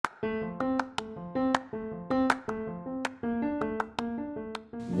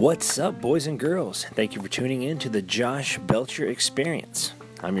What's up, boys and girls? Thank you for tuning in to the Josh Belcher Experience.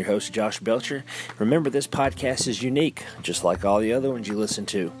 I'm your host, Josh Belcher. Remember, this podcast is unique, just like all the other ones you listen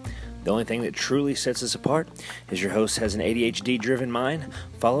to. The only thing that truly sets us apart is your host has an ADHD-driven mind,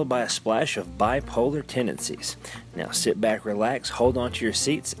 followed by a splash of bipolar tendencies. Now sit back, relax, hold on to your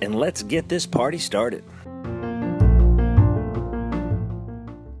seats, and let's get this party started.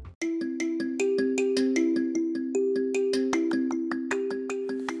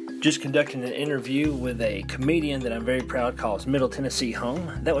 Just conducting an interview with a comedian that I'm very proud calls Middle Tennessee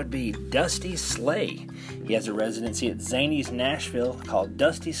home. That would be Dusty Slay. He has a residency at Zanies, Nashville called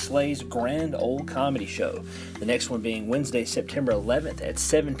Dusty Slay's Grand Ole Comedy Show. The next one being Wednesday, September 11th at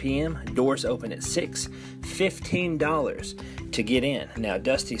 7 p.m. Doors open at 6. $15 to get in. Now,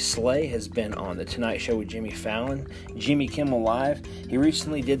 Dusty Slay has been on The Tonight Show with Jimmy Fallon, Jimmy Kimmel Live. He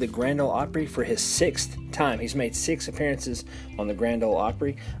recently did the Grand Ole Opry for his 6th time. He's made 6 appearances on the Grand Ole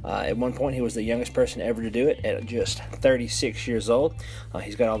Opry. At one point, he was the youngest person ever to do it at just 36 years old.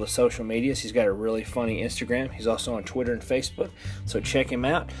 He's got all the social medias. He's got a really funny Instagram. He's also on Twitter and Facebook, so check him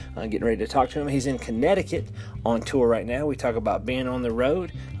out. Getting ready to talk to him. He's in Connecticut on tour right now. We talk about being on the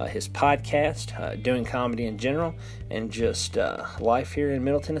road, his podcast, doing comedy in general, and just life here in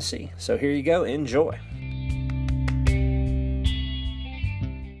Middle Tennessee. So here you go. Enjoy.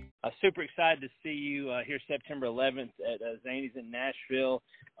 Super excited to see you here September 11th at Zanies in Nashville.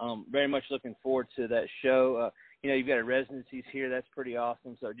 Very much looking forward to that show. You've got a residencies here. That's pretty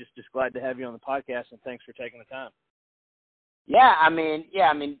awesome. So just glad to have you on the podcast, and thanks for taking the time.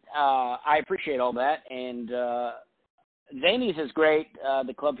 I appreciate all that. And Zanies is great,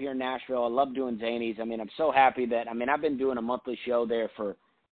 the club here in Nashville. I love doing Zanies. I'm so happy that, I've been doing a monthly show there for,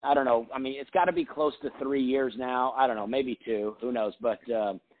 I don't know, it's got to be close to 3 years now. I don't know, maybe 2, who knows. But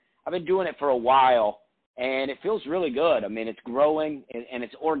I've been doing it for a while, and it feels really good. It's growing, and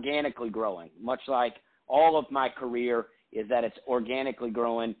it's organically growing, much like all of my career is that it's organically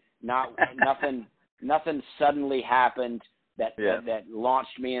growing. Nothing suddenly happened that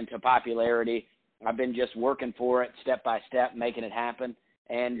launched me into popularity. I've been just working for it step by step, making it happen.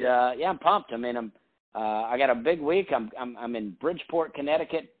 And I'm pumped. I got a big week. I'm in Bridgeport,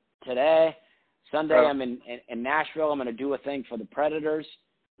 Connecticut today. Sunday, I'm in Nashville. I'm going to do a thing for the Predators.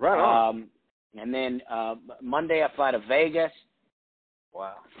 Right on. And then Monday I fly to Vegas.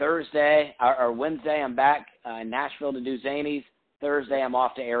 Wow. Thursday or Wednesday I'm back in Nashville to do Zanies. Thursday I'm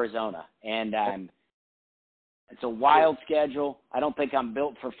off to Arizona, and it's a wild schedule. I don't think I'm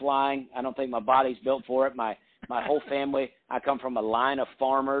built for flying. I don't think my body's built for it. My whole family. I come from a line of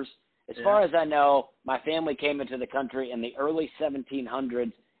farmers. As far as I know, my family came into the country in the early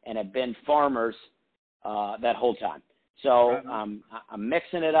 1700s and have been farmers that whole time. So I'm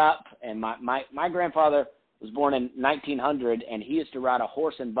mixing it up, and my grandfather was born in 1900, and he used to ride a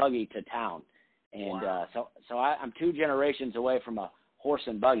horse and buggy to town. And so I'm 2 generations away from a horse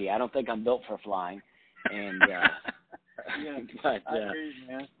and buggy. I don't think I'm built for flying. And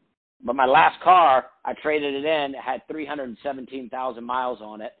but my last car, I traded it in. It had 317,000 miles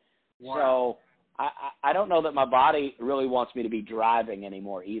on it. Wow. So I don't know that my body really wants me to be driving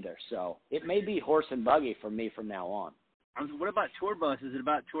anymore either. So it may be horse and buggy for me from now on. What about tour bus? Is it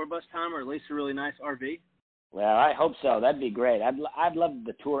about tour bus time, or at least a really nice RV? Well, I hope so. That'd be great. I'd love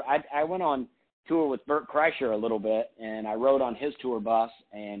the tour. I went on tour with Bert Kreischer a little bit, and I rode on his tour bus,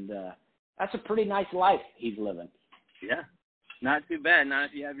 and that's a pretty nice life he's living. Yeah, not too bad. Not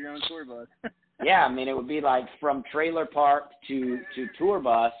if you have your own tour bus. Yeah, it would be like from trailer park to tour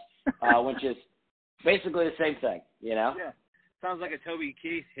bus, which is basically the same thing, Yeah, sounds like a Toby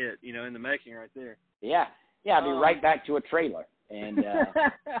Keith hit, in the making right there. Yeah, I'd be right back to a trailer, and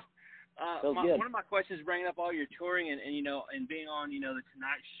feels good. One of my questions is bringing up all your touring and being on, the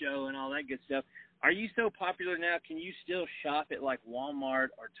Tonight Show and all that good stuff. Are you so popular now? Can you still shop at like Walmart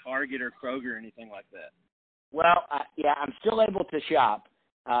or Target or Kroger or anything like that? Well, I'm still able to shop,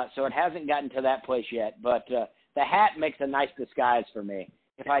 so it hasn't gotten to that place yet. But the hat makes a nice disguise for me.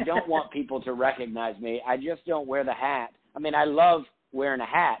 If I don't want people to recognize me, I just don't wear the hat. I love wearing a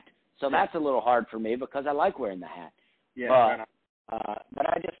hat, so that's a little hard for me because I like wearing the hat. Yeah. But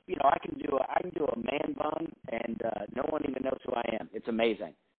I just, I can do a man bun, and no one even knows who I am. It's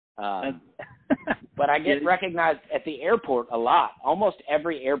amazing. But I get recognized at the airport a lot. Almost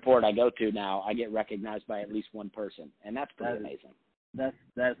every airport I go to now, I get recognized by at least one person, and that's pretty amazing.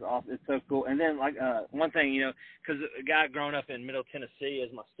 That's awesome. It's so cool. And then, one thing, because a guy growing up in Middle Tennessee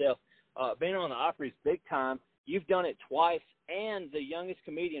as myself, being on the Opry's big time, you've done it twice, and the youngest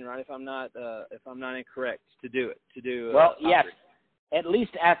comedian, right? If I'm not incorrect, to do it. Well, yes. at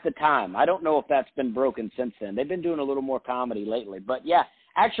least at the time. I don't know if that's been broken since then. They've been doing a little more comedy lately. But, yeah,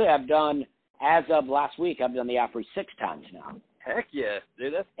 actually I've done, as of last week, I've done the Opry 6 times now. Heck yeah,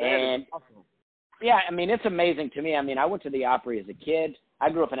 dude. That is awesome. Yeah, I mean, it's amazing to me. I mean, I went to the Opry as a kid. I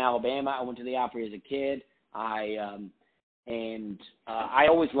grew up in Alabama. I went to the Opry as a kid. I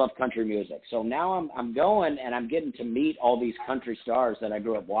always loved country music. So now I'm going and I'm getting to meet all these country stars that I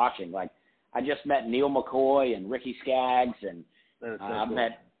grew up watching. Like, I just met Neil McCoy and Ricky Skaggs, and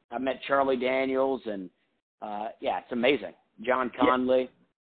I've met Charlie Daniels, and yeah, it's amazing. John Conley.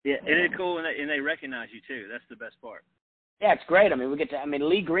 Yeah, and it's cool, and they recognize you too. That's the best part. Yeah, it's great. I mean,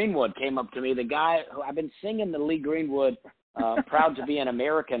 Lee Greenwood came up to me, the guy who I've been singing the Lee Greenwood Proud to be an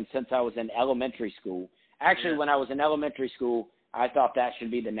American since I was in elementary school. Actually, when I was in elementary school, I thought that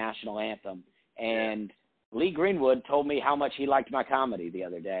should be the national anthem. And Lee Greenwood told me how much he liked my comedy the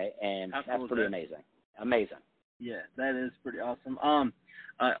other day, and that's pretty amazing. Amazing. Yeah, that is pretty awesome.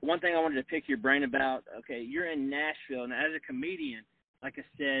 One thing I wanted to pick your brain about, okay, you're in Nashville. Now, as a comedian, like I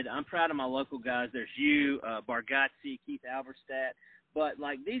said, I'm proud of my local guys. There's you, Bargatze, Keith Alverstadt. But,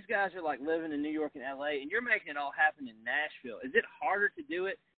 like, these guys are, like, living in New York and L.A., and you're making it all happen in Nashville. Is it harder to do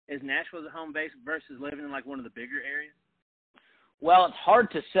it as Nashville as a home base versus living in, like, one of the bigger areas? Well, it's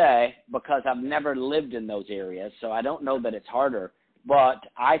hard to say because I've never lived in those areas, so I don't know that it's harder. But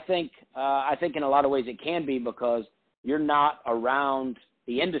I think in a lot of ways it can be because you're not around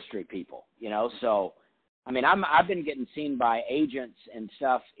the industry people, you know. So, I mean, I've been getting seen by agents and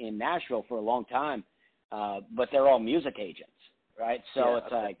stuff in Nashville for a long time, but they're all music agents, right? So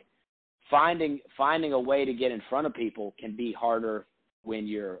it's like finding a way to get in front of people can be harder when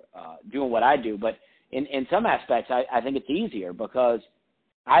you're doing what I do. But in some aspects, I think it's easier because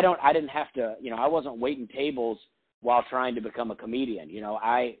I didn't have to, you know, I wasn't waiting tables while trying to become a comedian. You know,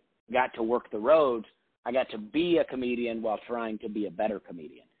 I got to work the roads. I got to be a comedian while trying to be a better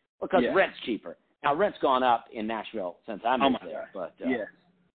comedian because rent's cheaper. Now, rent's gone up in Nashville since I moved there. But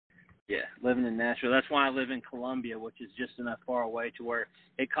yeah, living in Nashville. That's why I live in Columbia, which is just enough far away to where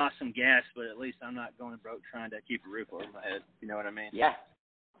it costs some gas, but at least I'm not going broke trying to keep a roof over my head. You know what I mean? Yeah.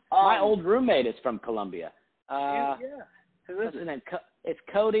 My old roommate is from Columbia. Who is it? It's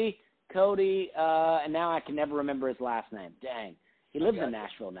Cody, and now I can never remember his last name. Dang. He lives in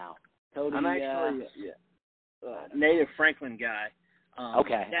Nashville now. Cody. I'm actually native Franklin guy. All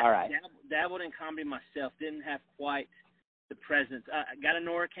right. Dabbled in comedy myself. Didn't have quite the presence. I got a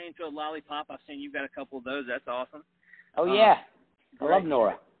Nora Kane to a lollipop. I've seen you've got a couple of those. That's awesome. Oh, yeah. I love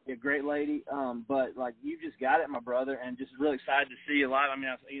Nora. Yeah, great lady. But, like, you just got it, my brother, and just really excited to see you live. I mean,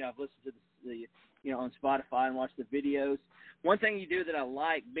 I've listened to the on Spotify and watched the videos. One thing you do that I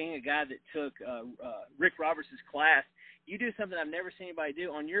like, being a guy that took Rick Roberts' class, you do something I've never seen anybody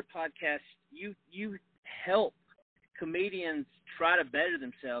do. On your podcast, you help comedians try to better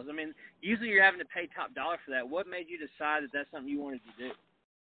themselves. I mean, usually you're having to pay top dollar for that. What made you decide that that's something you wanted to do?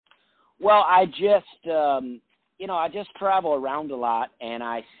 Well, I just, I just travel around a lot, and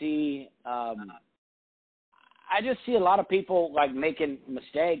I see, I just see a lot of people like making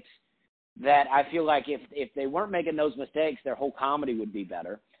mistakes that I feel like if they weren't making those mistakes, their whole comedy would be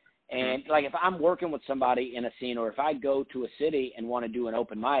better. And like if I'm working with somebody in a scene, or if I go to a city and want to do an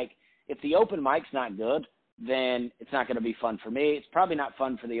open mic, if the open mic's not good, then it's not going to be fun for me. It's probably not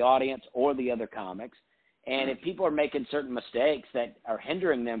fun for the audience or the other comics. And if people are making certain mistakes that are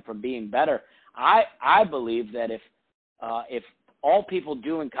hindering them from being better, I believe that if all people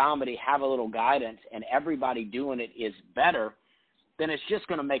doing comedy have a little guidance and everybody doing it is better, then it's just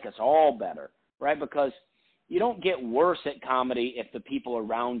going to make us all better, right? Because you don't get worse at comedy if the people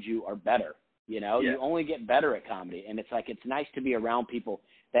around you are better. You know, you only get better at comedy. And it's like, it's nice to be around people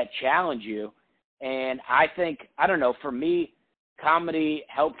that challenge you. And I think, I don't know, for me, comedy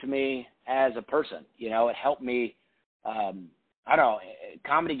helped me as a person. You know, it helped me, I don't know,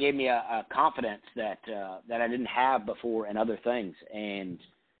 comedy gave me a confidence that I didn't have before in other things. And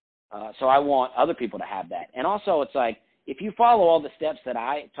so I want other people to have that. And also it's like, if you follow all the steps that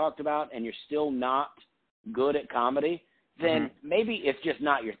I talked about and you're still not good at comedy, then maybe it's just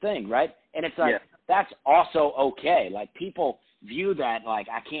not your thing, right? And it's like, that's also okay. Like, people view that like,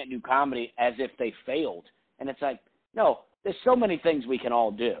 I can't do comedy, as if they failed. And it's like, no, there's so many things we can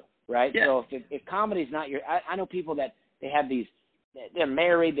all do, right? Yeah. So if comedy's not your, I know people that they have these, they're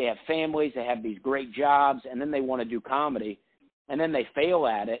married, they have families, they have these great jobs, and then they want to do comedy, and then they fail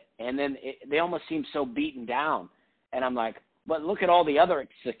at it, and then they almost seem so beaten down. And I'm like, but look at all the other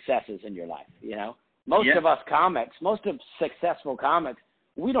successes in your life, you know? Most of us comics, most of successful comics,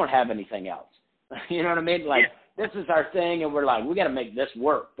 we don't have anything else. You know what I mean? Like, this is our thing, and we're like, we got to make this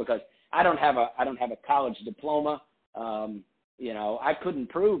work because I don't have a college diploma. I couldn't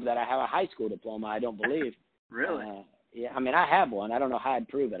prove that I have a high school diploma, I don't believe. Really? Yeah, I mean, I have one. I don't know how I'd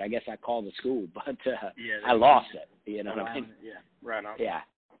prove it. I guess I called the school, but yeah, I lost it. You know what I mean? Yeah, right on. Yeah,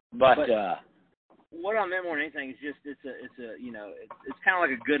 but what I meant more than anything is just it's kind of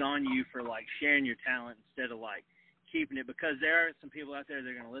like a good on you for like sharing your talent instead of like keeping it, because there are some people out there that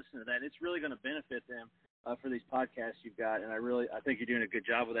are going to listen to that. And it's really going to benefit them for these podcasts you've got, and I think you're doing a good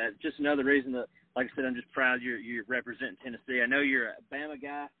job with that. Just another reason that, like I said, I'm just proud you're representing Tennessee. I know you're a Bama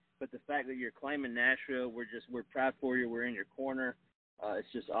guy, but the fact that you're claiming Nashville, we're proud for you. We're in your corner.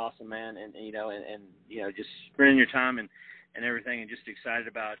 It's just awesome, man, and just spending your time and everything, and just excited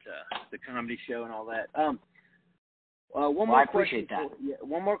about the comedy show and all that. One more I appreciate question. Yeah,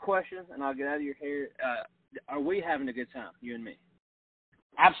 one more question, and I'll get out of your hair. Are we having a good time, you and me?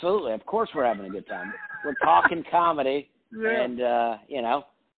 Absolutely. Of course we're having a good time. We're talking comedy, and,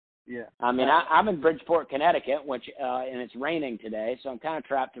 Yeah. I mean, I'm in Bridgeport, Connecticut, and it's raining today, so I'm kind of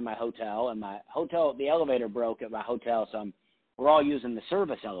trapped in my hotel. And the elevator broke at my hotel, so we're all using the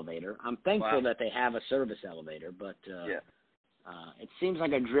service elevator. I'm thankful that they have a service elevator, but it seems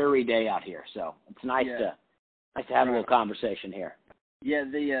like a dreary day out here, so it's nice to have a little conversation here. Yeah,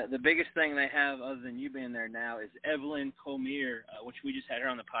 the biggest thing they have other than you being there now is Evelyn Colmier, which we just had her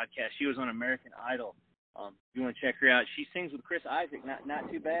on the podcast. She was on American Idol. If you want to check her out, she sings with Chris Isaak.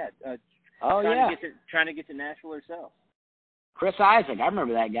 Not too bad. Trying to get to Nashville herself. Chris Isaak, I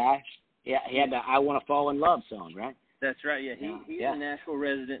remember that guy. Yeah, he had the "I Want to Fall in Love" song, right? That's right. Yeah, he's a Nashville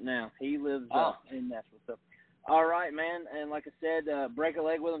resident now. He lives in Nashville. So, all right, man. And like I said, break a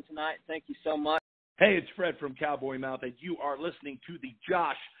leg with him tonight. Thank you so much. Hey, it's Fred from Cowboy Mouth, and you are listening to the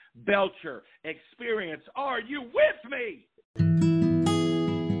Josh Belcher Experience. Are you with me?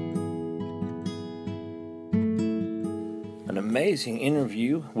 An amazing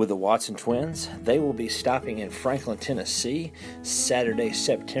interview with the Watson twins. They will be stopping in Franklin, Tennessee, Saturday,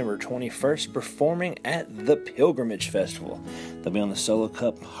 September 21st, performing at the Pilgrimage Festival. They'll be on the Solo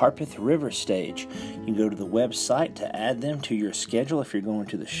Cup Harpeth River stage. You can go to the website to add them to your schedule if you're going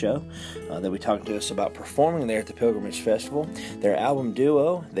to the show. They'll be talking to us about performing there at the Pilgrimage Festival, their album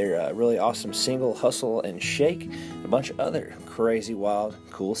Duo, their really awesome single Hustle and Shake, a bunch of other crazy, wild,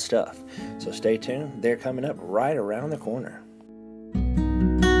 cool stuff. So stay tuned. They're coming up right around the corner.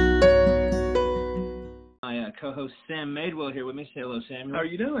 My co-host Sam Madewell here with me. Say hello, Samuel. How are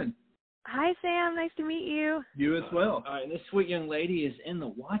you doing? Hi, Sam. Nice to meet you. You as well. All right, this sweet young lady is in the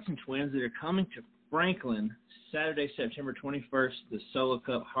Watson twins that are coming to Franklin Saturday, September 21st, the Solo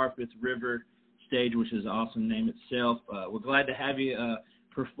Cup Harpeth River stage, which is an awesome name itself. We're glad to have you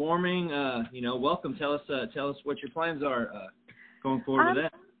performing. Welcome. Tell us what your plans are going forward with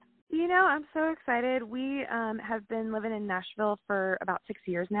that. I'm so excited. We have been living in Nashville for about 6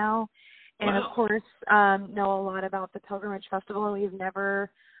 years now. And, Wow. of course, know a lot about the Pilgrimage Festival. We've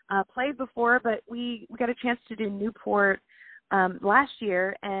never played before, but we got a chance to do Newport last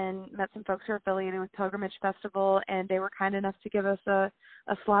year and met some folks who are affiliated with Pilgrimage Festival, and they were kind enough to give us a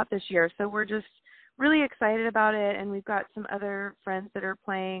slot this year. So we're just really excited about it, and we've got some other friends that are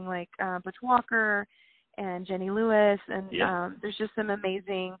playing, like Butch Walker and Jenny Lewis, and there's just some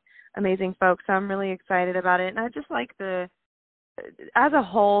amazing folks. So I'm really excited about it, and I just like as a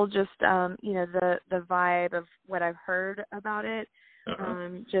whole, just the vibe of what I've heard about it.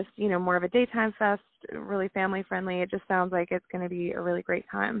 Just more of a daytime fest, really family friendly. It just sounds like it's going to be a really great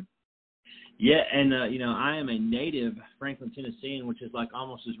time. Yeah, and I am a native Franklin, Tennessean, which is like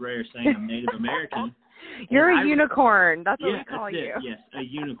almost as rare as saying I'm Native American. You're a unicorn. That's what we call you. Yes, a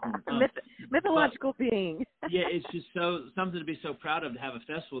unicorn. Mythological being. Yeah, it's just something to be so proud of to have a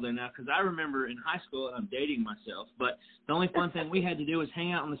festival there now, because I remember in high school, and I'm dating myself, but the only fun thing we had to do was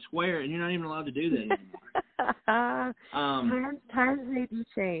hang out on the square, and you're not even allowed to do that anymore. Times they do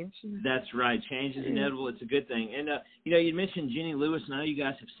change. That's right. Change is inevitable. It's a good thing. And, you mentioned Jenny Lewis, and I know you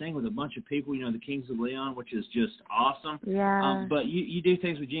guys have sang with a bunch of people, the Kings of Leon, which is just awesome. Yeah. But you do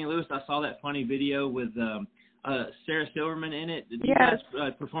things with Jenny Lewis. I saw that funny video with Sarah Silverman in it. Did you guys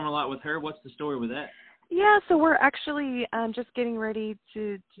perform a lot with her? What's the story with that? Yeah, so we're actually just getting ready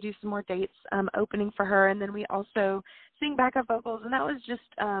to do some more dates opening for her, and then we also sing backup vocals, and that was just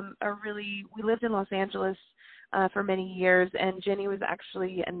we lived in Los Angeles for many years, and Jenny was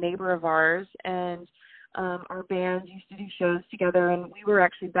actually a neighbor of ours, and our band used to do shows together, and we were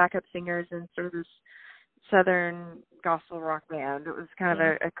actually backup singers in sort of this Southern gospel rock band. It was kind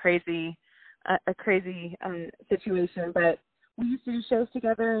of a crazy situation, but we used to do shows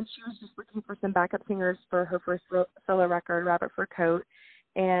together, and she was just looking for some backup singers for her first solo record, Rabbit Fur Coat,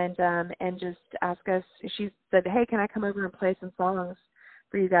 and just asked us. She said, "Hey, can I come over and play some songs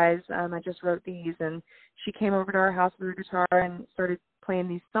for you guys. I just wrote these." And she came over to our house with her guitar and started playing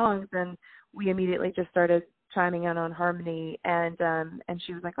these songs, and we immediately just started chiming in on harmony, and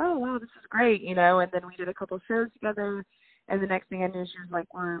she was like, "Oh wow, this is great," you know. And then we did a couple of shows together, and the next thing I knew, she was like,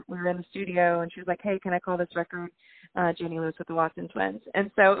 we were in the studio, and she was like, "Hey, can I call this record Jenny Lewis with the Watson Twins?"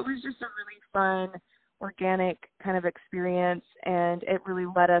 And so it was just a really fun, organic kind of experience, and it really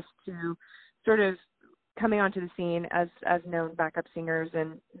led us to sort of coming onto the scene as known backup singers,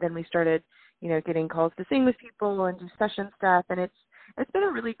 and then we started, you know, getting calls to sing with people and do session stuff, and it's been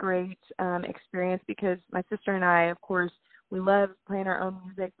a really great experience because my sister and I, of course, we love playing our own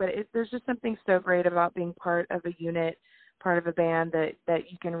music, but there's just something so great about being part of a unit, part of a band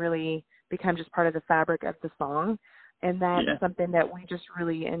that you can really become just part of the fabric of the song. And that's something that we just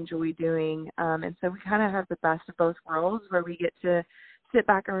really enjoy doing. And so we kind of have the best of both worlds where we get to sit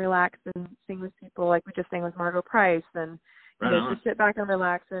back and relax and sing with people like we just sang with Margo Price, and you know, just sit back and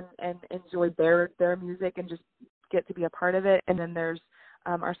relax and enjoy their music and just get to be a part of it. And then there's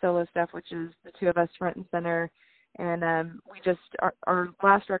our solo stuff, which is the two of us front and center. And we just our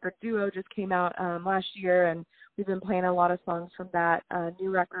last record, Duo, just came out last year, and we've been playing a lot of songs from that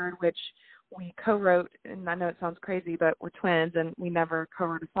new record, which we co-wrote. And I know it sounds crazy, but we're twins, and we never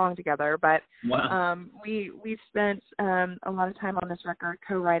co-wrote a song together. But we've spent a lot of time on this record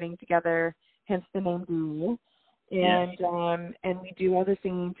co-writing together, hence the name Duo. And we do all the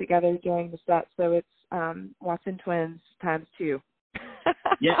singing together during the set, so it's Watson Twins times 2.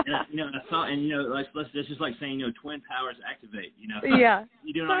 Yeah, and, you know, I saw, and you know, that's just like saying, you know, twin powers activate. You know, yeah,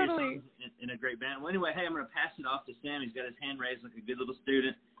 you're doing all your songs in a great band. Well, anyway, hey, I'm going to pass it off to Sam. He's got his hand raised like a good little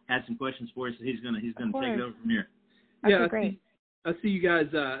student. Has some questions for you, so he's gonna take it over from here. Yeah, great. I see you guys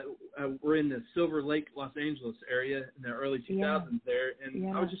were in the Silver Lake, Los Angeles area in the early 2000s there,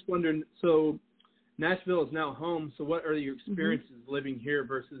 and I was just wondering, so Nashville is now home, so what are your experiences living here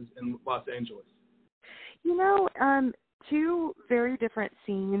versus in Los Angeles? You know, two very different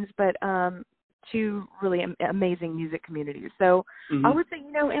scenes, but two really amazing music communities. So I would say,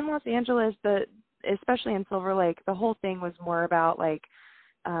 you know, in Los Angeles, especially in Silver Lake, the whole thing was more about like,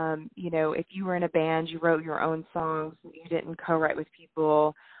 you know, if you were in a band, you wrote your own songs. You didn't co-write with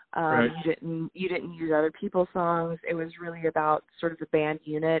people. You didn't use other people's songs. It was really about sort of the band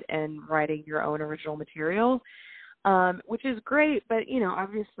unit and writing your own original material, which is great. But you know,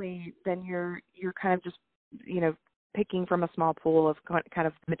 obviously, then you're kind of just, you know, picking from a small pool of kind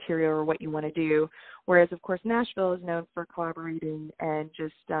of material or what you want to do. Whereas, of course, Nashville is known for collaborating and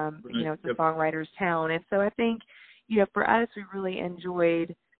just, you know, it's a songwriter's town. And so I think, you know, for us, we really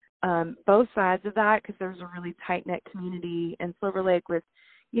enjoyed both sides of that because there's a really tight-knit community in Silver Lake with,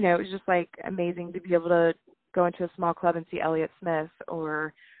 you know, it was just like amazing to be able to go into a small club and see Elliott Smith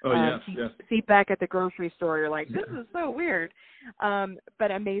or see Beck at the grocery store. You're like, this is so weird,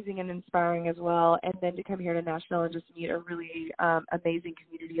 but amazing and inspiring as well. And then to come here to Nashville and just meet a really amazing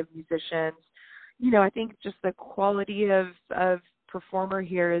community of musicians. You know, I think just the quality of performer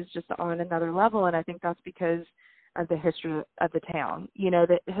here is just on another level, and I think that's because of the history of the town. You know,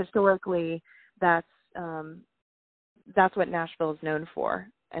 that historically that's what Nashville is known for.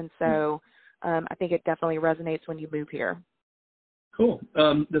 And so I think it definitely resonates when you move here. Cool.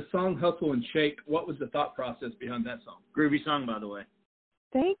 The song Hustle and Shake, what was the thought process behind that song? Groovy song, by the way.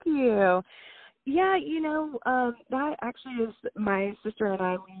 Thank you. Yeah, you know, that actually is my sister and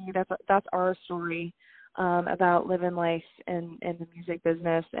I, that's our story about living life in the music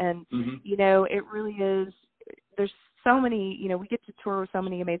business. And, you know, it really is, there's so many, you know, we get to tour with so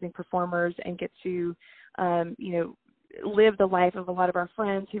many amazing performers and get to, you know, live the life of a lot of our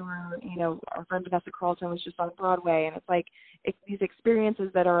friends who are, you know, our friend Vanessa Carlton was just on Broadway, and it's like these experiences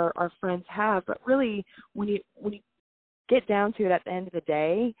that our friends have. But really, when you get down to it at the end of the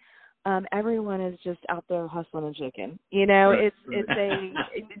day, everyone is just out there hustling and shaking. You know, it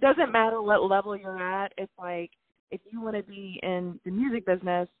doesn't matter what level you're at. It's like if you want to be in the music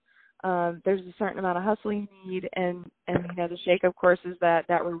business, there's a certain amount of hustling you need, and you know, the shake, of course, is that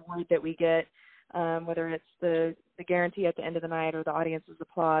reward that we get. Whether it's the guarantee at the end of the night or the audience's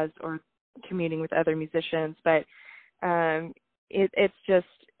applause or communing with other musicians. But it's just,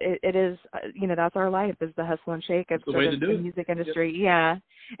 it is, you know, that's our life, is the hustle and shake of sort of the music industry. Yep. Yeah.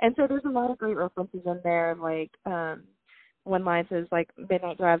 And so there's a lot of great references in there. Like one line says, like,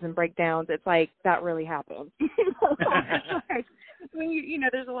 midnight drives and breakdowns. It's like, that really happens. Like, when you know,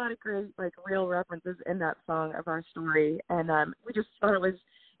 there's a lot of great, like, real references in that song of our story. And we just thought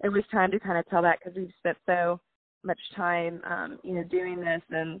it was time to kind of tell that because we've spent so much time, you know, doing this.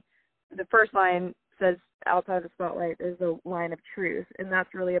 And the first line says outside of the spotlight is a line of truth, and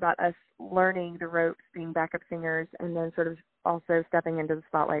that's really about us learning the ropes, being backup singers, and then sort of also stepping into the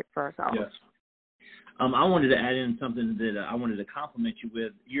spotlight for ourselves. Yes. I wanted to add in something that I wanted to compliment you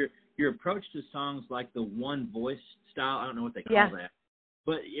with. Your approach to songs like the one voice style, I don't know what they call that,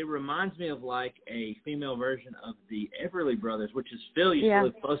 but it reminds me of like a female version of the Everly Brothers, which is Phil used to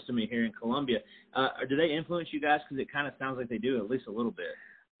live close to me here in Columbia. Do they influence you guys? Because it kind of sounds like they do, at least a little bit.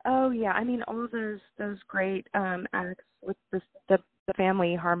 Oh, yeah. I mean, all those great acts with the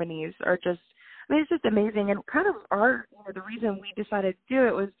family harmonies are just, I mean, it's just amazing. And kind of the reason we decided to do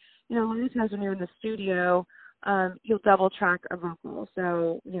it was, a lot of times when you're in the studio, you'll double track a vocal.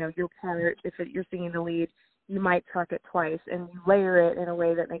 So, your part, if you're singing the lead, you might track it twice and you layer it in a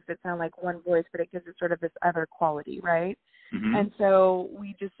way that makes it sound like one voice, but it gives it sort of this other quality, right? Mm-hmm. And so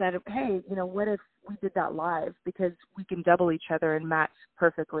we just said, hey, what if we did that live? Because we can double each other and match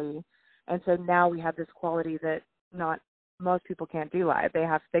perfectly. And so now we have this quality that not most people can't do live.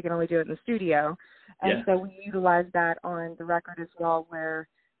 They can only do it in the studio. And so we utilized that on the record as well, where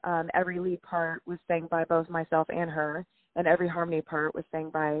every lead part was sang by both myself and her, and every harmony part was sang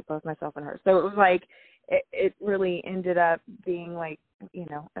by both myself and her. So it was like, it really ended up being like,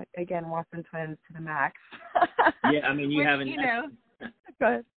 again, Watson twins to the max. Yeah, I mean, you have go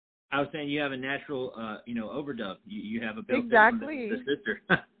ahead. I was saying you have a natural, overdub. You have a built-in exactly. the sister.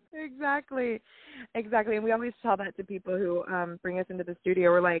 Exactly. And we always tell that to people who bring us into the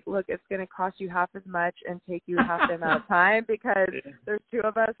studio. We're like, look, it's going to cost you half as much and take you half the amount of time because there's two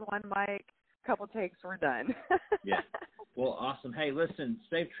of us, one mic, couple takes, we're done. Yeah. Well, awesome. Hey, listen,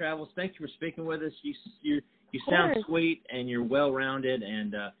 safe travels. Thank you for speaking with us. You sound sweet and you're well-rounded,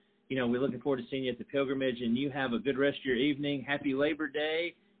 and we're looking forward to seeing you at the pilgrimage. And you have a good rest of your evening. Happy Labor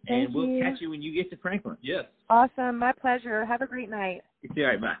Day, and we'll catch you when you get to Franklin. Yes. Awesome. My pleasure. Have a great night. You too. All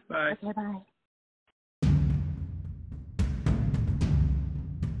right. Bye. Bye. Okay, bye.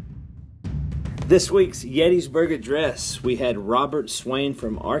 This week's Gettysburg Address, we had Robert Swain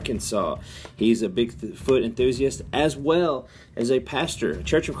from Arkansas. He's a Bigfoot enthusiast as well as a pastor, a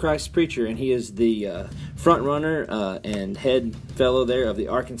Church of Christ preacher, and he is the front runner and head fellow there of the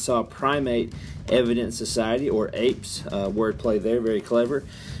Arkansas Primate Evidence Society, or APES. Wordplay there, very clever.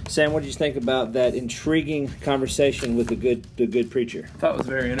 Sam, what did you think about that intriguing conversation with the good preacher? I thought it was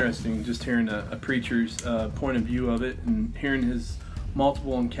very interesting, just hearing a preacher's point of view of it and hearing his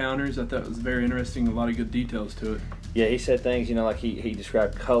multiple encounters. I thought it was very interesting, a lot of good details to it. Yeah, he said things, like he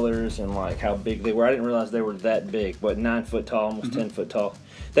described colors and like how big they were. I didn't realize they were that big, 9 foot tall, almost 10 foot tall.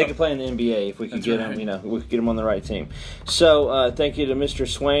 They could play in the NBA if we could get them, we could get them on the right team. So thank you to Mr.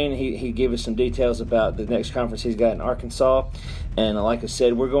 Swain. He gave us some details about the next conference he's got in Arkansas. And like I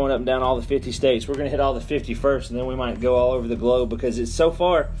said, we're going up and down all the 50 states. We're going to hit all the 50 first, and then we might go all over the globe because it's so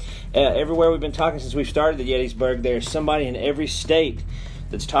far, everywhere we've been talking since we've started the Gettysburg, there's somebody in every state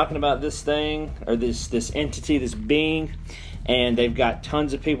that's talking about this thing or this entity, this being, and they've got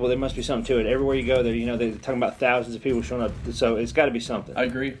tons of people. There must be something to it. Everywhere you go, they're talking about thousands of people showing up. So it's got to be something. I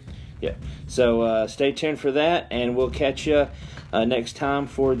agree. Yeah. So stay tuned for that, and we'll catch you next time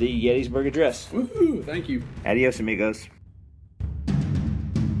for the Gettysburg Address. Woohoo! Thank you. Adios, amigos.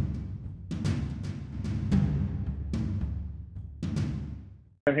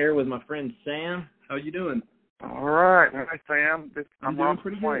 I'm here with my friend Sam. How you doing? All right. Hi, Sam. I'm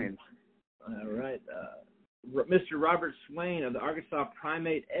Robert Swain. All right. Mr. Robert Swain of the Arkansas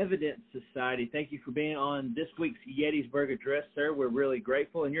Primate Evidence Society, thank you for being on this week's Gettysburg Address, sir. We're really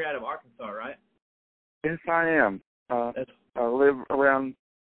grateful. And you're out of Arkansas, right? Yes, I am. I live around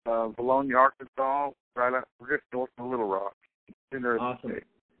Bologna, Arkansas, just north of Little Rock. Awesome.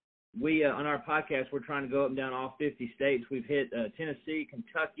 We, on our podcast, we're trying to go up and down all 50 states. We've hit Tennessee,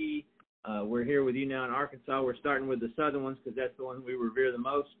 Kentucky. We're here with you now in Arkansas. We're starting with the southern ones because that's the one we revere the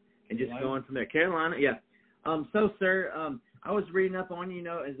most, and just going from there. Carolina, yeah. So, sir, I was reading up on you,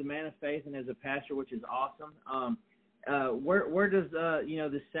 as a man of faith and as a pastor, which is awesome. Where does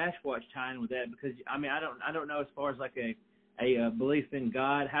the Sasquatch tie in with that? Because I don't know as far as like a belief in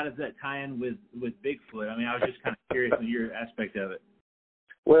God. How does that tie in with Bigfoot? I was just kind of curious on your aspect of it.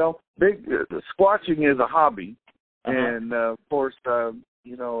 Well, squatching is a hobby, and of course,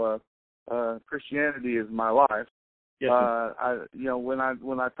 Christianity is my life. Yes, when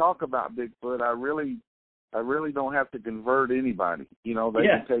I talk about Bigfoot, I really don't have to convert anybody. They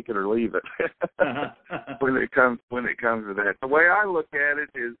can take it or leave it. when it comes to that, the way I look at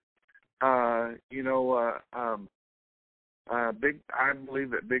it is, I believe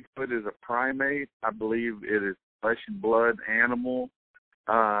that Bigfoot is a primate. I believe it is flesh and blood animal.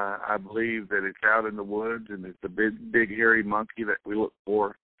 I believe that it's out in the woods and it's a big hairy monkey that we look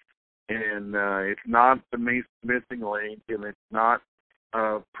for. and it's not the missing link, and it's not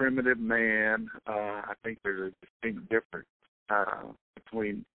primitive man. I think there's a distinct difference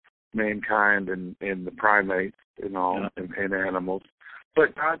between mankind and the primates and all, and animals.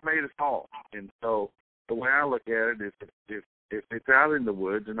 But God made us all, and so the way I look at it is, if it's out in the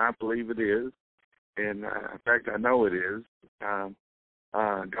woods, and I believe it is, and in fact I know it is,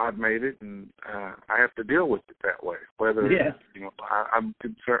 God made it, and I have to deal with it that way. Whether I'm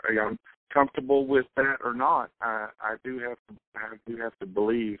concerned, I'm comfortable with that or not, I do have to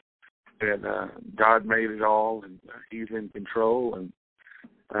believe that God made it all, and He's in control, and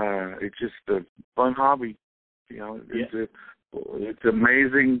it's just a fun hobby. It's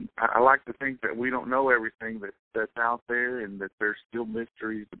amazing. I like to think that we don't know everything that's out there, and that there's still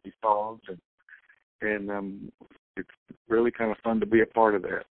mysteries to be solved, and it's really kind of fun to be a part of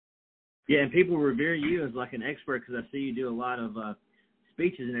that. Yeah, and people revere you as like an expert, because I see you do a lot of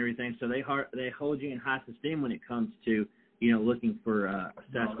speeches and everything. So they hold you in high esteem when it comes to looking for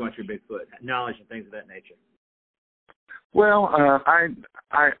Sasquatch or Bigfoot knowledge and things of that nature. Well, I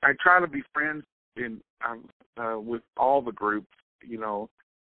try to be friends with all the groups,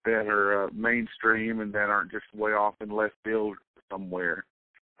 that are mainstream and that aren't just way off in left field somewhere.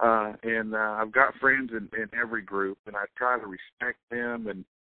 And I've got friends in every group, and I try to respect them. And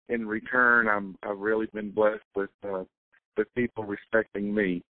in return, I've really been blessed with people respecting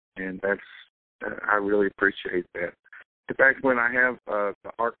me, and I really appreciate that. In fact, when I have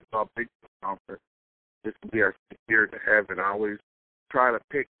the Arkansas Bigfoot Conference, this will be our 6th year to have it. I always try to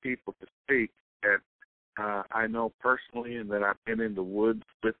pick people to speak that I know personally, and that I've been in the woods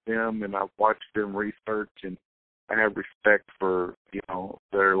with them, and I've watched them research, and I have respect for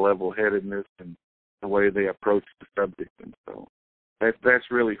their level-headedness and the way they approach the subject, and so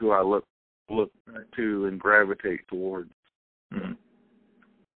that's really who I look to and gravitate towards. Mm-hmm.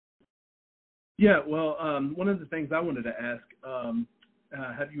 Yeah, well, one of the things I wanted to ask,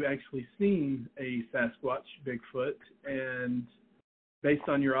 have you actually seen a Sasquatch Bigfoot? And based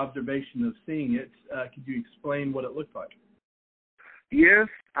on your observation of seeing it, could you explain what it looked like? Yes,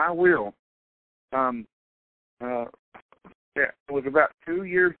 I will. It was about 2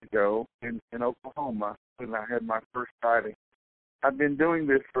 years ago in Oklahoma when I had my first sighting. I've been doing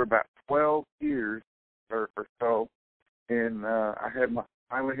this for about 12 years or so, and I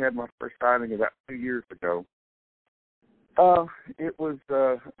finally had my first sighting about 2 years ago. It was,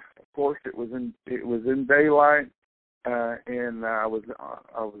 of course, it was in daylight, and I was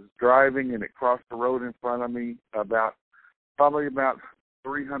driving, and it crossed the road in front of me probably about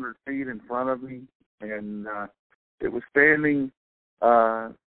 300 feet in front of me, and it was standing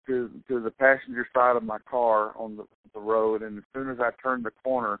to the passenger side of my car on the road, and as soon as I turned the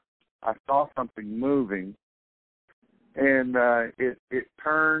corner, I saw something moving, and it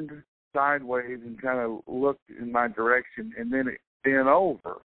turned sideways and kind of looked in my direction, and then it bent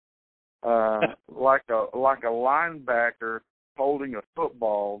over like a linebacker holding a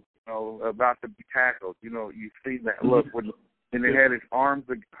football, about to be tackled. You see that look and it had its arms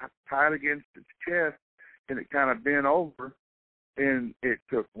tied against its chest, and it kind of bent over, and it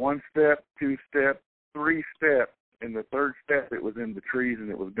took 1 step, 2 steps, 3 steps, and the 3rd step it was in the trees and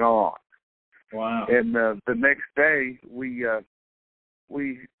it was gone. Wow! And the next day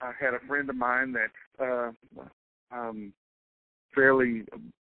I had a friend of mine that's fairly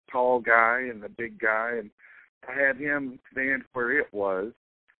tall guy and a big guy, and I had him stand where it was,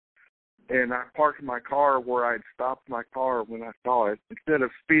 and I parked my car where I'd stopped my car when I saw it. Instead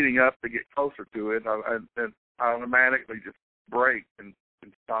of speeding up to get closer to it, I automatically just braked and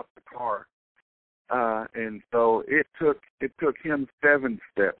stopped the car. And so it took him 7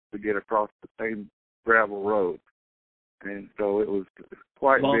 steps to get across the same gravel road. And so it was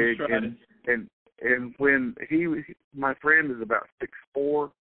quite long big. Stride. And when my friend is about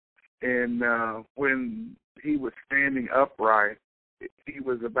 6'4", and when he was standing upright, he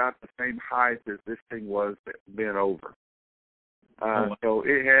was about the same height as this thing was that bent over. So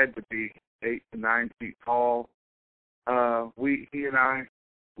it had to be 8 to 9 feet tall. He and I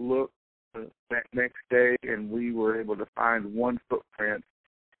looked that next day, and we were able to find 1 footprint,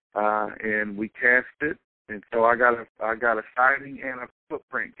 and we cast it. And so I got a sighting and a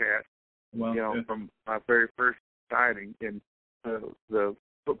footprint cast, from my very first sighting. And the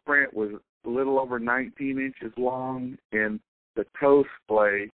footprint was a little over 19 inches long, and the toe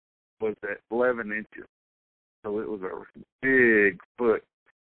splay was at 11 inches. So it was a big foot,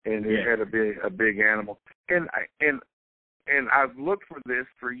 and it had a big animal. And I've looked for this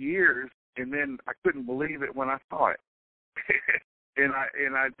for years, and then I couldn't believe it when I saw it.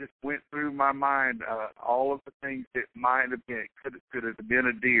 I just went through my mind all of the things that might have been. Could it have been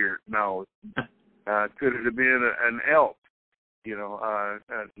a deer? No. Could it have been an elk?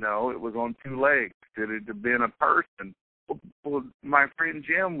 No, it was on two legs. Could it have been a person? Well, my friend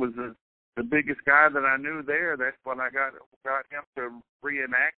Jim was the biggest guy that I knew there. That's when I got him to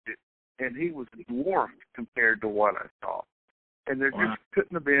reenact it, and he was dwarfed compared to what I saw. And there just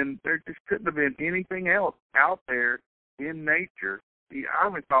couldn't have been anything else out there in nature. I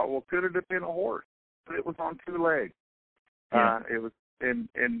always thought, well, could it have been a horse? But it was on two legs. Yeah. It was, and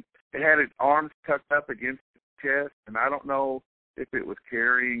it had its arms tucked up against its chest, and I don't know if it was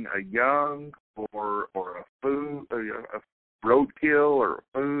carrying a young or a food, a roadkill or a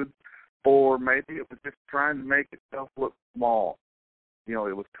food, or maybe it was just trying to make itself look small.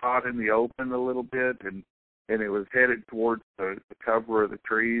 It was caught in the open a little bit, and it was headed towards the cover of the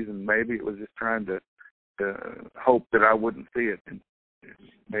trees, and maybe it was just trying to hope that I wouldn't see it. And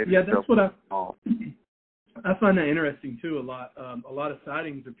maybe that's what I find that interesting too. A lot of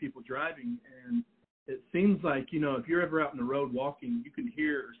sightings of people driving, and it seems like if you're ever out on the road walking, you can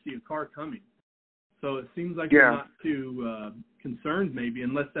hear or see a car coming. So it seems like you're not too concerned, maybe,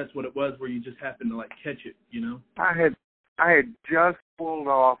 unless that's what it was, where you just happened to catch it. I had just pulled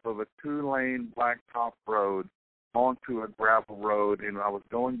off of a 2-lane blacktop road onto a gravel road, and I was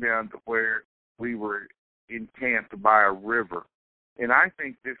going down to where we were encamped by a river. And I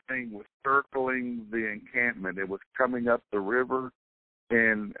think this thing was circling the encampment. It was coming up the river,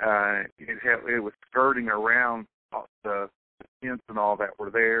 and it was skirting around the tents and all that were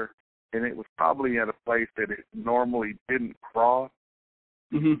there. And it was probably at a place that it normally didn't cross.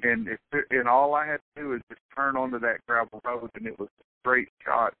 Mm-hmm. And all I had to do is just turn onto that gravel road, and it was a straight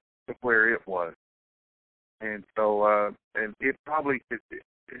shot to where it was. And so, and it probably it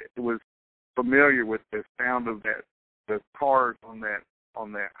was familiar with the sound of the cars on that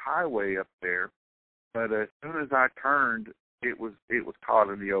highway up there. But as soon as I turned, it was caught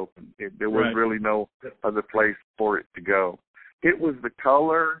in the open. There was really no other place for it to go. It was the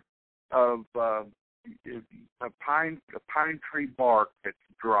color of a pine tree bark that's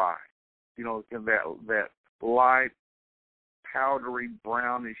dry, in that light powdery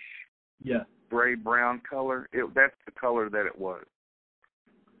brownish gray brown color. That's the color that it was,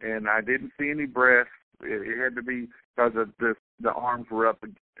 and I didn't see any breasts. It had to be because of the arms were up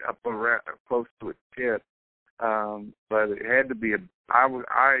around, close to its chest, but it had to be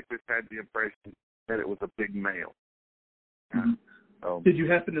I just had the impression that it was a big male. Mm-hmm. Did you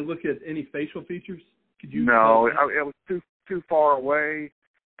happen to look at any facial features? No, it was too far away.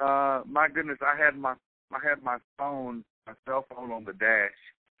 My goodness, I had my cell phone on the dash,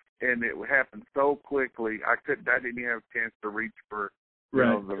 and it happened so quickly. I didn't even have a chance to reach for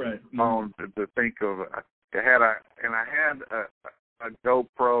the phone to think of it. I had a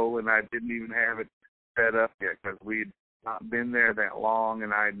GoPro, and I didn't even have it set up yet because we'd not been there that long,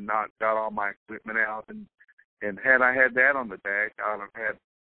 and I had not got all my equipment out. And had I had that on the dash, I would have had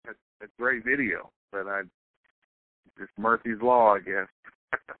a great video. But just Murphy's Law, I guess.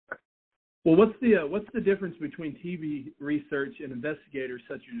 Well, what's the difference between TV research and investigators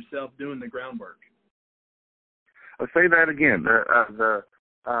such as yourself doing the groundwork? I'll say that again. The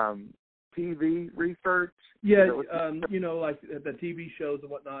TV research. Yeah, like the TV shows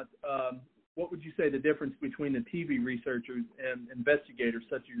and whatnot. What would you say the difference between the TV researchers and investigators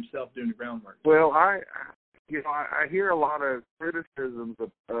such as yourself doing the groundwork? Well, I hear a lot of criticisms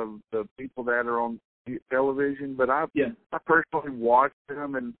of the people that are on television, but I personally watch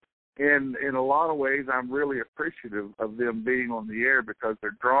them, and in a lot of ways, I'm really appreciative of them being on the air because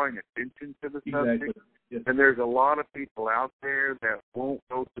they're drawing attention to the subject. Yes. And there's a lot of people out there that won't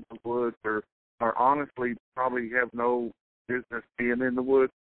go to the woods or honestly probably have no business being in the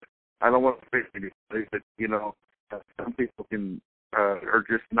woods. I don't want to say anything, but some people are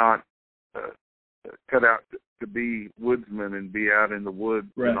just not cut out to be woodsmen and be out in the woods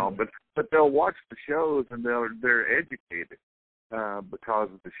and all, but they'll watch the shows and they're educated because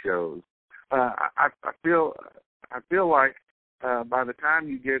of the shows. I feel like by the time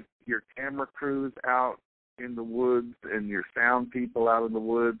you get your camera crews out in the woods and your sound people out in the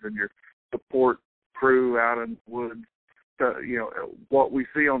woods and your support crew out in the woods, what we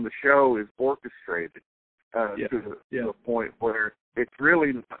see on the show is orchestrated to the point where it's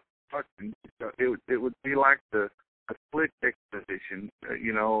really not touching. It would be like a slick expedition,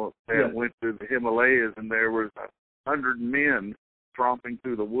 that went through the Himalayas, and there was 100 men tromping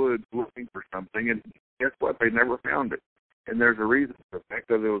through the woods looking for something, and guess what? They never found it. And there's a reason for that,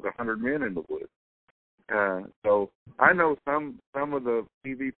 because there was 100 men in the woods. So I know some of the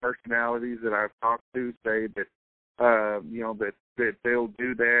TV personalities that I've talked to say that that they'll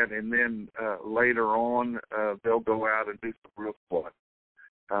do that, and then later on they'll go out and do some real sport.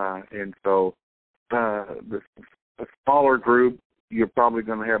 And so a smaller group, you're probably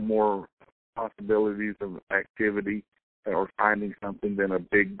going to have more possibilities of activity or finding something than a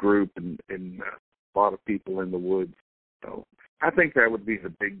big group and a lot of people in the woods. So I think that would be the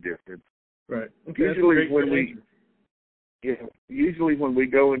big difference. Right. Okay, usually when we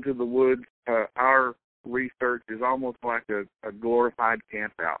go into the woods, our research is almost like a glorified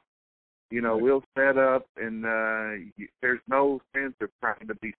camp out. We'll set up, and there's no sense of trying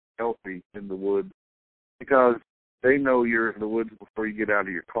to be stealthy in the woods because they know you're in the woods before you get out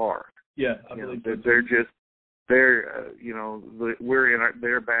of your car. Yeah, I believe so. We're in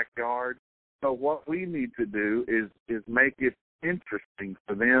their backyard. So what we need to do is make it interesting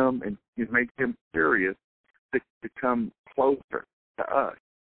for them and make them curious to come closer to us.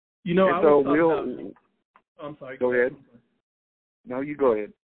 I'm sorry. Go ahead. No, you go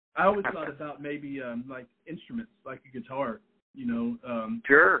ahead. I always thought about maybe like instruments, like a guitar.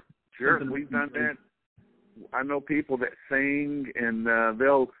 Sure. We've done that. I know people that sing, and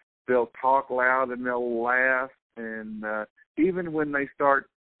they'll talk loud and they'll laugh, and even when they start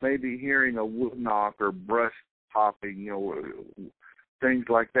maybe hearing a wood knock or brush popping, things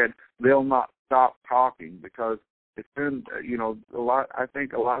like that, they'll not stop talking because it's been, I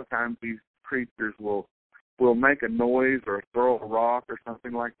think a lot of times these creatures will make a noise or throw a rock or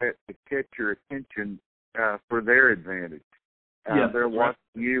something like that to catch your attention for their advantage. They're watching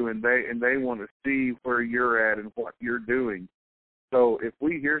you, and they want to see where you're at and what you're doing. So if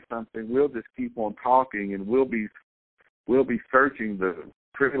we hear something, we'll just keep on talking, and we'll be searching the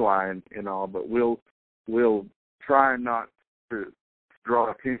tree line and all, but we'll try not to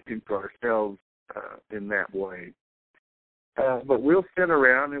draw attention to ourselves in that way. But we'll sit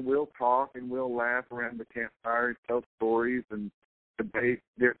around and we'll talk and we'll laugh around the campfire and tell stories and debate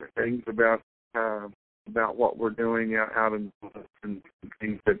different things about what we're doing out in the woods and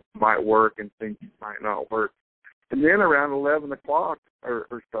things that might work and things that might not work. And then around 11 o'clock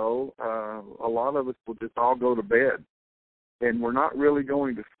or so, a lot of us will just all go to bed. And we're not really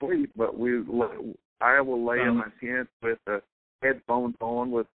going to sleep, but I will lay in my tent with the headphones on,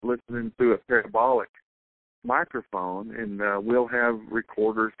 with listening to a parabolic microphone, and we'll have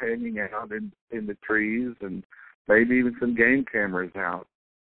recorders hanging out in the trees, and maybe even some game cameras out.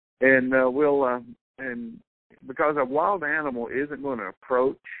 And and because a wild animal isn't going to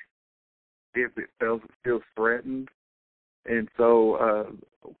approach if it feels threatened, and so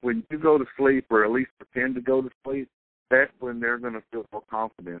when you go to sleep, or at least pretend to go to sleep, that's when they're going to feel more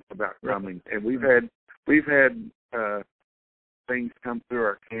confident about coming. And we've had things come through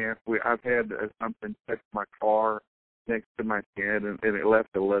our camp. I've had something touch my car next to my tent, and it left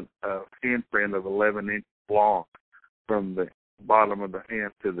a handprint of 11 inches long from the bottom of the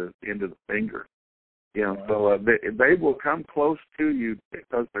hand to the end of the finger. So they will come close to you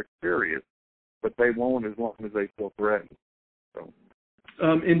because they're curious, but they won't as long as they feel threatened. So,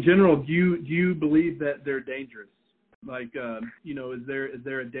 in general, do you believe that they're dangerous? Like, is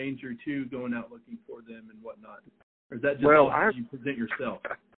there a danger to going out looking for them and whatnot? Or is that just how you present yourself?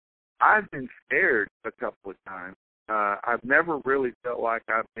 I've been scared a couple of times. I've never really felt like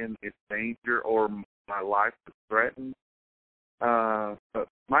I've been in danger or my life was threatened. But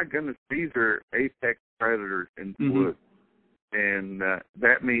my goodness, these are apex predators in the woods. And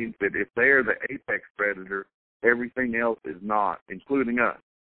that means that if they're the apex predator, everything else is not, including us.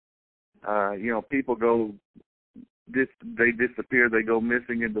 People they disappear, they go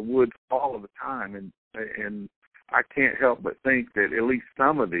missing in the woods all of the time, and I can't help but think that at least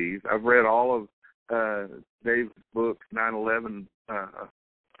some of these, I've read all of Dave's books, 9/11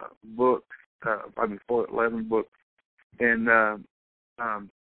 books, 4/11 books, and I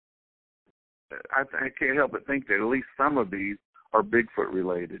can't help but think that at least some of these are Bigfoot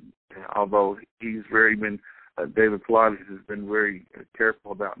related, although David Pilates has been very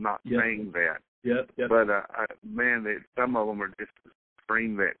careful about not saying that. Yep. But some of them are just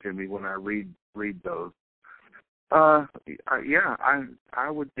scream that to me when I read those. I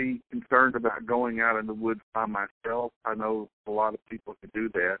would be concerned about going out in the woods by myself. I know a lot of people can do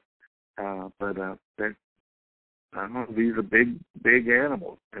that, but I don't know, these are big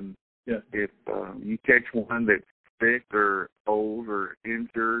animals, and if you catch one that's sick or old or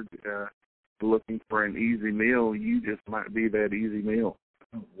injured, looking for an easy meal, you just might be that easy meal.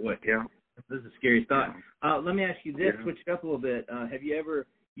 Oh boy! Yeah. This is a scary thought. Let me ask you this, switch it up a little bit. Have you ever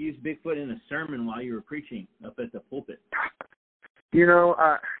used Bigfoot in a sermon while you were preaching up at the pulpit?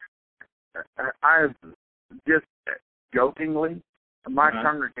 I just jokingly, my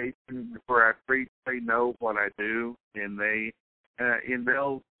congregation where I preach, they know what I do, and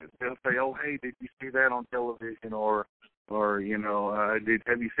they'll say, "Oh, hey, did you see that on television?" Or you know,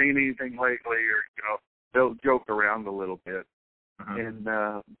 have you seen anything lately? Or you know, they'll joke around a little bit. And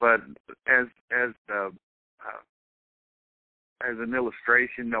but as an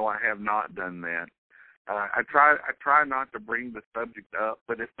illustration, no, I have not done that. I try not to bring the subject up,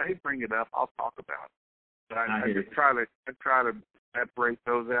 but if they bring it up, I'll talk about it. But I just try to separate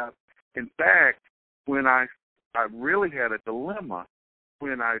those out. In fact, when I really had a dilemma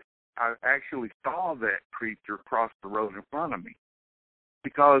when I actually saw that creature cross the road in front of me,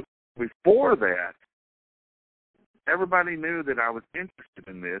 because before that, everybody knew that I was interested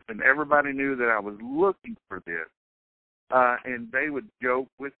in this, and everybody knew that I was looking for this, and they would joke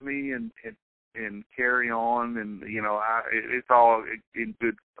with me and carry on, and you know, it's all in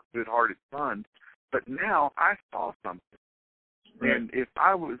good-hearted fun. But now I saw something, and if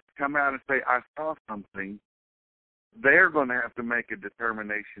I was to come out and say I saw something, they're going to have to make a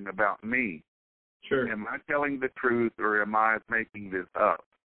determination about me. Sure. Am I telling the truth, or am I making this up?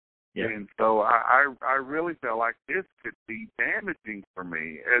 Yeah. And so I really felt like this could be damaging for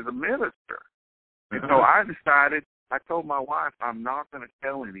me as a minister. And so I decided, I told my wife, I'm not going to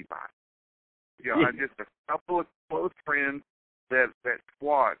tell anybody. You know, I just a couple of close friends that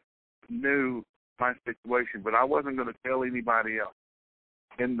SWAT knew my situation, but I wasn't going to tell anybody else.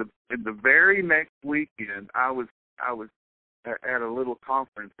 In the very next weekend, I was at a little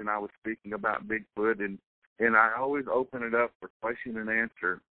conference, and I was speaking about Bigfoot, and I always open it up for question and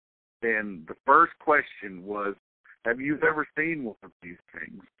answer. And the first question was, have you ever seen one of these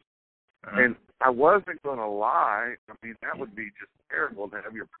things? And I wasn't going to lie. I mean, that would be just terrible to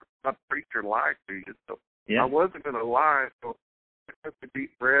have a preacher lie to you. So I wasn't going to lie. So I took a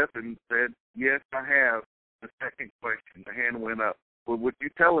deep breath and said, yes, I have. The second question, the hand went up. Well, would you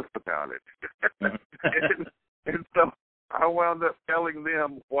tell us about it? and so I wound up telling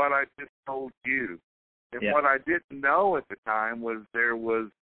them what I just told you. And what I didn't know at the time was there was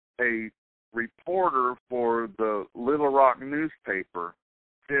a reporter for the Little Rock newspaper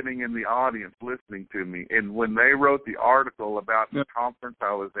sitting in the audience listening to me. And when they wrote the article about the conference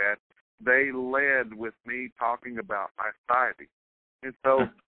I was at, they led with me talking about my sighting. And so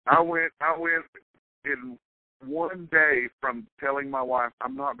I went in one day from telling my wife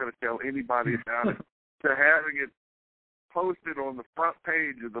I'm not going to tell anybody about it to having it posted on the front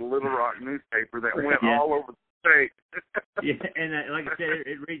page of the Little Rock newspaper that went all over the state. And like I said,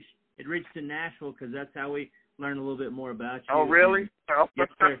 it reached to Nashville because that's how we learned a little bit more about you. Oh, really? Yes,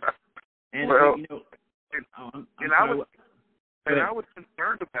 sir. And well, you know, I was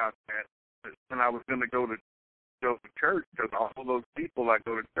concerned about that when I was going to go to church, because all of those people I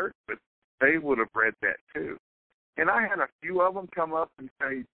go to church with, they would have read that too. And I had a few of them come up and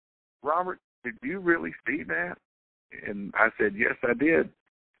say, Robert, did you really see that? And I said, yes, I did.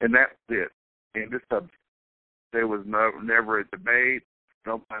 And that's it. And there was never a debate.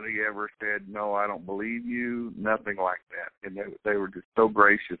 Nobody ever said, no, I don't believe you, nothing like that. And they were just so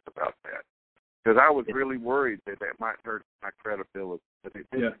gracious about that. Because I was really worried that might hurt my credibility. But it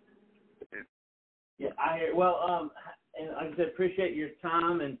didn't. Yeah, I hear. Well, and like I said, appreciate your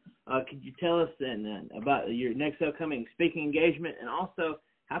time. And could you tell us then about your next upcoming speaking engagement? And also,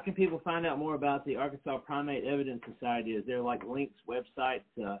 how can people find out more about the Arkansas Primate Evidence Society? Is there like links, websites,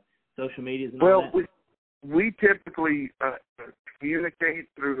 social medias, and all that? Well, we typically communicate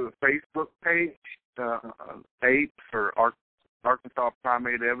through the Facebook page, APES, or Arkansas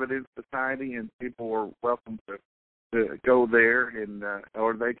Primate Evidence Society, and people are welcome to go there, and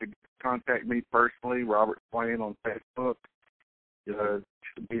or they could contact me personally, Robert Swain, on Facebook.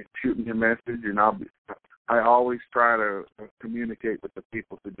 Shoot me a message, and I always try to communicate with the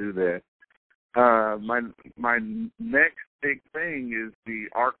people to do that. My next big thing is the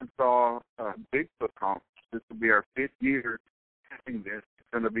Arkansas Bigfoot Conference. This will be our 5th year having this. It's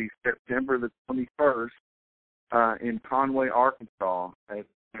going to be September the 21st in Conway, Arkansas, at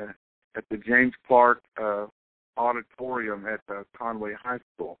the James Clark Auditorium at Conway High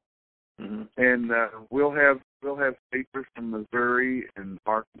School. Mm-hmm. And we'll have speakers from Missouri and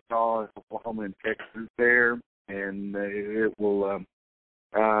Arkansas, Oklahoma, and Texas there, and it will.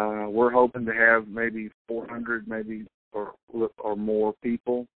 We're hoping to have maybe 400, or more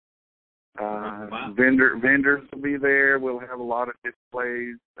people. Wow. Vendors will be there. We'll have a lot of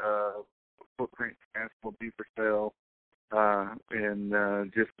displays. Footprint casts will be for sale, and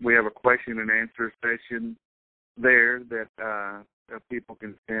we have a question and answer session there that people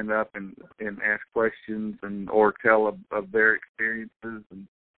can stand up and ask questions or tell of their experiences, and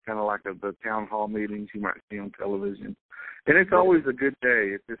kind of like the town hall meetings you might see on television. And it's always a good day.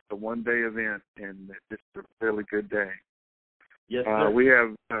 It's just a one-day event, and it's just a really good day. Yes, sir. We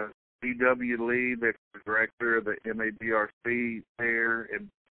have C.W. Lee, the director of the MABRC there,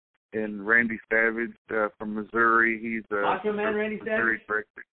 and Randy Savage from Missouri. He's a Macho Man Randy Missouri Savage?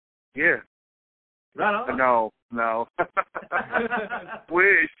 director. Yeah. Right on. No. I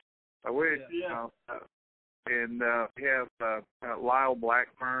wish. Yeah. No. And we have Lyle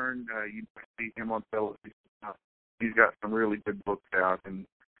Blackburn. You might see him on television. He's got some really good books out, and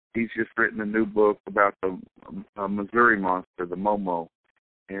he's just written a new book about the Missouri Monster, the Momo,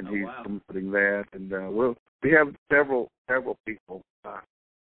 and he's promoting that. And we have several people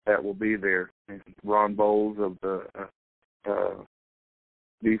that will be there. And Ron Bowles of the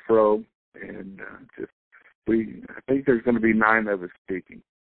Beef Robe, and I think there's going to be 9 of us speaking.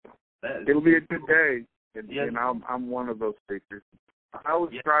 It'll be a good day, and I'm one of those speakers. I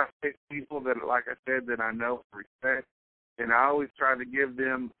always try to pick people that, like I said, that I know and respect, and I always try to give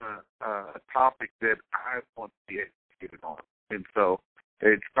them a topic that I want to be educated on. And so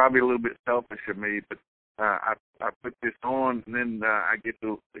it's probably a little bit selfish of me, but I put this on, and then I get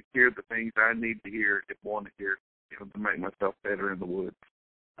to hear the things I need to hear and want to hear, to make myself better in the woods.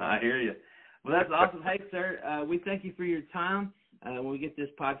 I hear you. Well, that's awesome. Hey, sir, we thank you for your time. When we get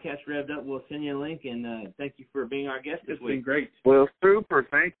this podcast revved up, we'll send you a link, and thank you for being our guest this week. It's been great. Well, super.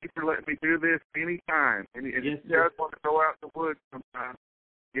 Thank you for letting me do this anytime. And if you guys want to go out in the woods sometime,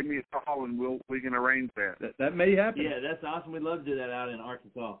 give me a call, and we can arrange that. That may happen. Yeah, that's awesome. We'd love to do that out in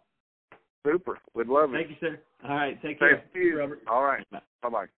Arkansas. Super. We'd love it. Thank you, sir. All right, take care. Thank you, Robert. All right. Bye.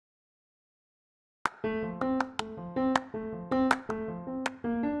 Bye-bye.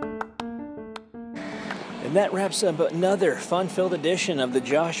 And that wraps up another fun-filled edition of the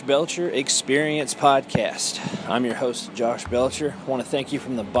Josh Belcher Experience Podcast. I'm your host, Josh Belcher. I want to thank you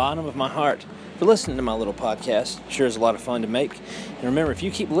from the bottom of my heart for listening to my little podcast. Sure is a lot of fun to make. And remember, if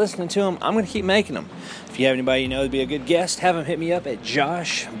you keep listening to them, I'm going to keep making them. If you have anybody you know would be a good guest, have them hit me up at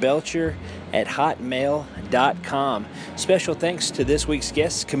joshbelcher@hotmail.com. Special thanks to this week's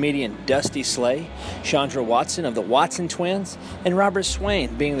guests, comedian Dusty Slay, Chandra Watson of the Watson Twins, and Robert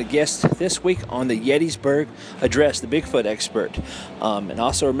Swain being the guest this week on the Gettysburg Address, the Bigfoot expert. And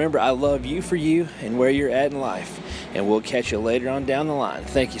also remember, I love you for you and where you're at in life. And we'll catch you later on down the line.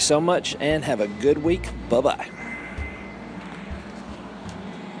 Thank you so much, and have a good week. Bye-bye.